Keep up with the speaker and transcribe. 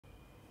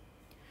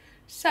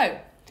So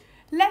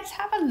let's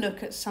have a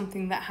look at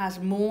something that has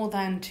more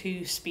than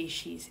two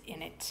species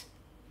in it.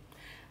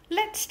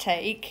 Let's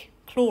take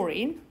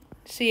chlorine,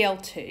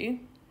 Cl2,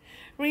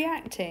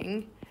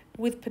 reacting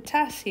with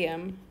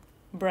potassium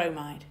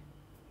bromide.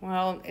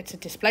 Well, it's a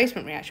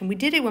displacement reaction. We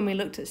did it when we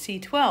looked at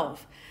C12.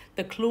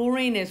 The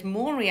chlorine is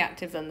more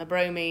reactive than the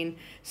bromine,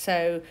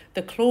 so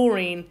the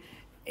chlorine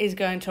is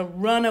going to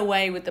run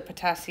away with the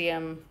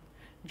potassium,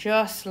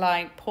 just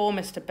like poor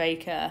Mr.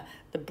 Baker,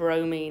 the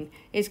bromine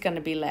is going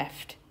to be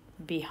left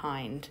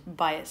behind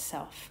by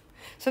itself.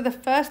 So the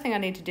first thing I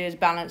need to do is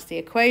balance the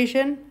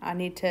equation. I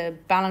need to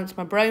balance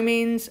my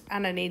bromines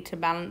and I need to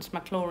balance my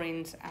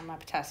chlorines and my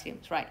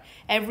potassiums. Right,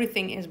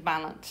 everything is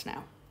balanced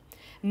now.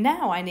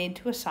 Now I need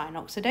to assign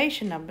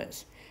oxidation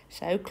numbers.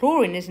 So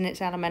chlorine is in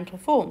its elemental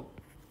form,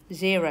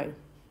 0.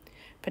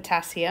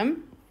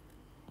 Potassium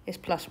is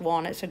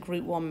 +1, it's a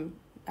group 1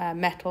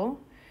 metal.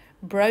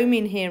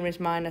 Bromine here is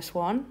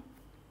 -1.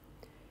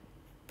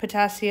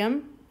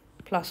 Potassium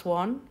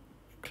 +1.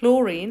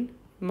 Chlorine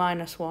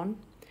 -1.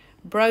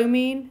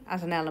 Bromine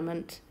as an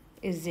element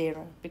is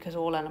 0 because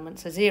all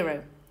elements are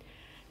 0.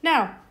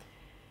 Now,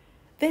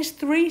 there's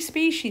 3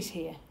 species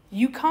here.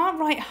 You can't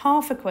write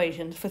half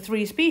equations for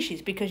 3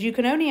 species because you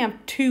can only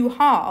have 2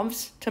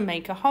 halves to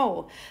make a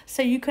whole.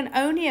 So you can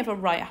only ever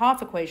write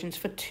half equations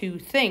for 2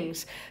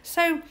 things.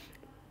 So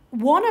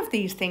one of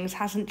these things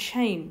hasn't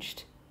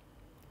changed.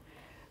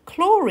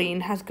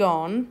 Chlorine has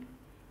gone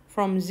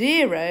from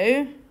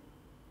 0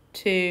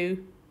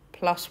 to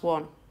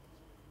 +1.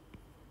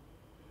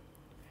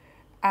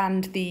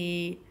 And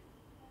the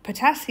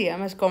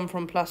potassium has gone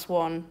from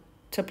 +1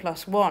 to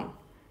 +1.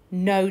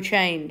 No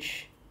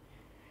change.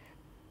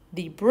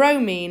 The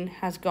bromine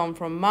has gone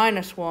from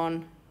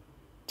 -1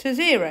 to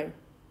 0.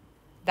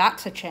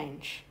 That's a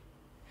change.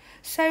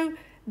 So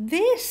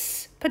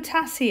this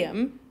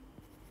potassium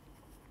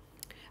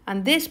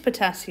and this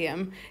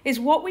potassium is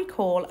what we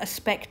call a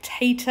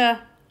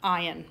spectator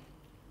ion.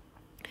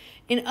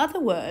 In other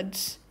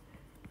words,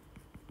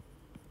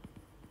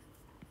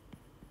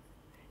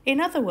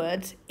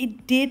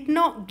 it did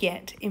not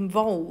get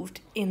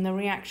involved in the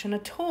reaction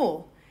at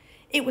all.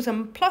 It was a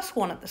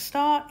 +1 at the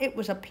start, it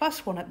was a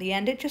 +1 at the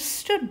end, it just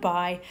stood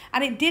by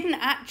and it didn't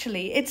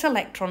actually, its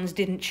electrons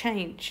didn't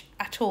change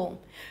at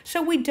all.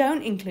 So we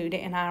don't include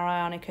it in our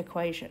ionic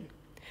equation.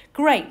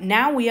 Great,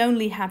 now we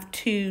only have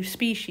 2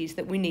 species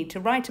that we need to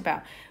write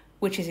about,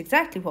 which is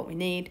exactly what we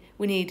need.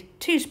 We need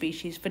 2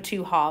 species for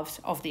 2 halves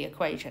of the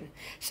equation.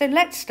 So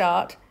let's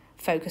start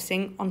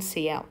focusing on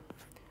Cl.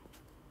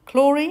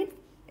 Chlorine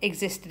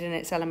existed in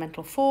its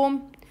elemental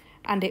form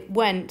and it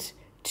went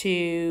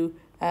to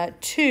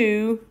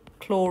 2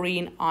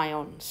 chlorine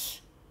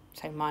ions,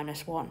 so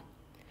 -1.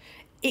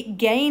 It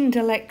gained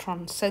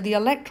electrons, so the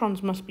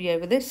electrons must be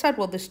over this side.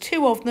 Well, there's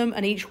 2 of them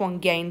and each one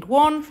gained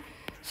 1,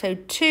 so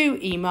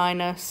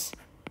 2E-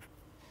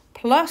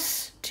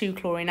 plus 2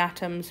 chlorine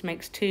atoms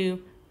makes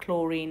 2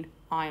 chlorine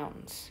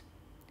ions.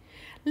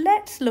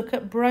 Let's look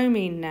at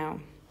bromine now.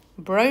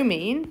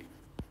 Bromine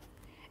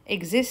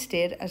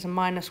existed as a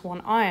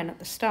 -1 ion at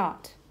the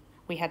start.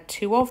 We had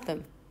 2 of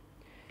them.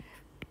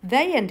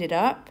 They ended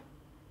up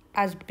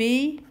as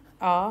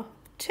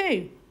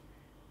Br2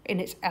 in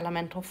its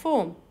elemental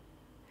form.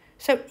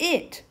 So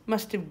it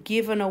must have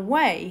given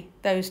away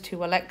those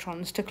 2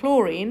 electrons to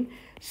chlorine,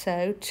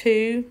 so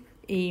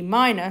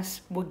 2E-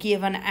 were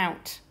given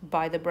out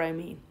by the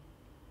bromine.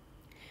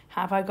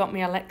 Have I got my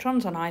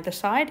electrons on either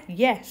side?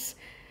 Yes.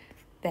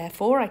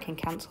 Therefore, I can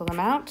cancel them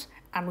out,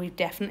 and we've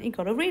definitely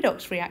got a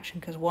redox reaction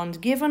because one's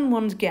given,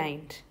 one's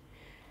gained.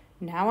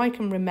 Now I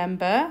can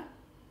remember.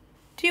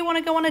 Do you want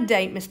to go on a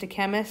date, Mr.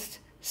 Chemist?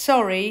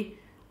 Sorry,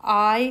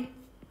 I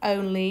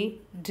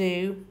only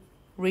do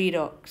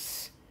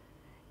redox.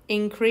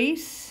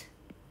 Increase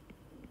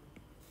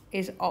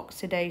is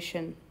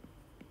oxidation.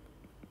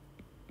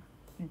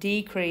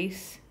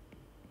 Decrease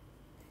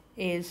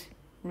is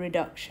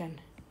reduction.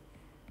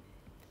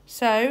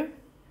 So,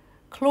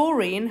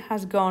 chlorine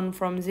has gone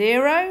from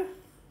 0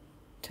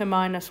 to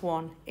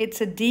 -1.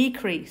 It's a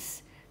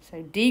decrease.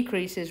 So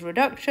decrease is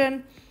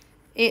reduction.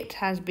 It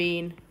has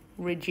been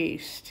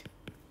reduced.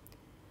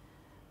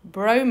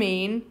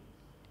 Bromine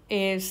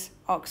is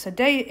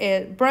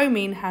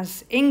bromine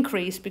has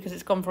increased because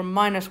it's gone from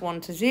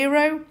 -1 to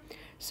 0,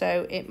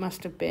 so it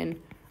must have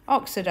been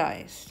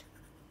oxidized.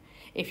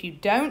 If you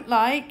don't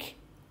like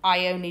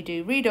I only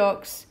do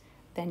redox,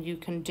 then you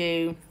can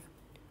do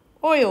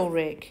oil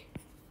rig.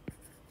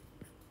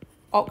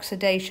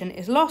 Oxidation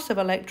is loss of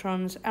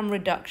electrons and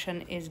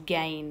reduction is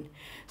gain.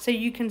 So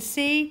you can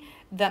see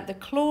that the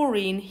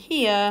chlorine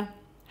here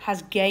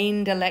has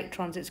gained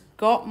electrons. It's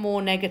got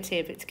more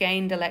negative, it's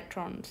gained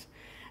electrons.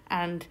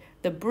 And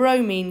the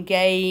bromine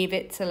gave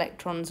its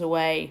electrons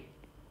away.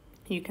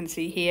 You can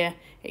see here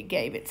it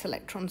gave its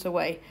electrons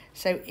away.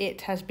 So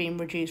it has been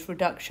reduced.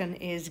 Reduction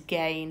is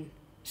gain.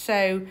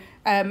 So,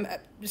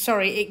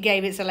 it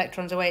gave its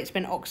electrons away. It's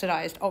been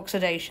oxidized.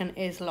 Oxidation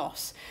is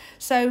loss.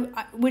 So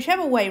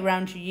whichever way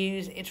round you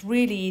use, it's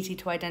really easy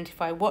to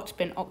identify what's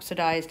been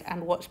oxidized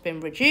and what's been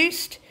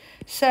reduced.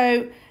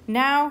 So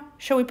Now,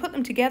 shall we put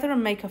them together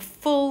and make a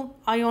full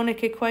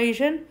ionic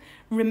equation?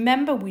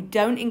 Remember, we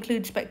don't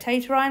include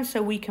spectator ions,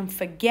 so we can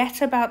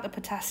forget about the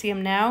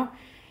potassium now.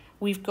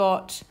 We've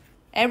got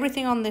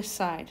everything on this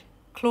side.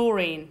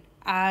 Chlorine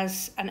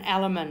as an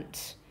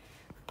element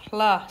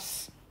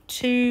plus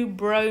 2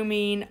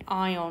 bromine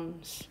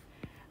ions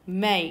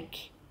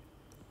make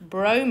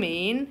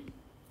bromine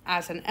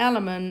as an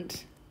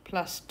element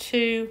plus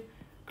 2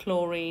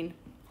 chlorine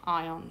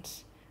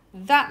ions.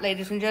 That,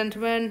 ladies and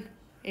gentlemen,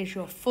 is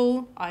your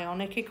full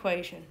ionic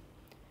equation.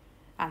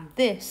 And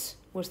this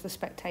was the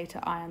spectator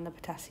ion, the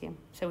potassium,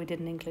 so we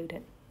didn't include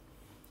it.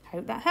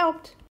 Hope that helped.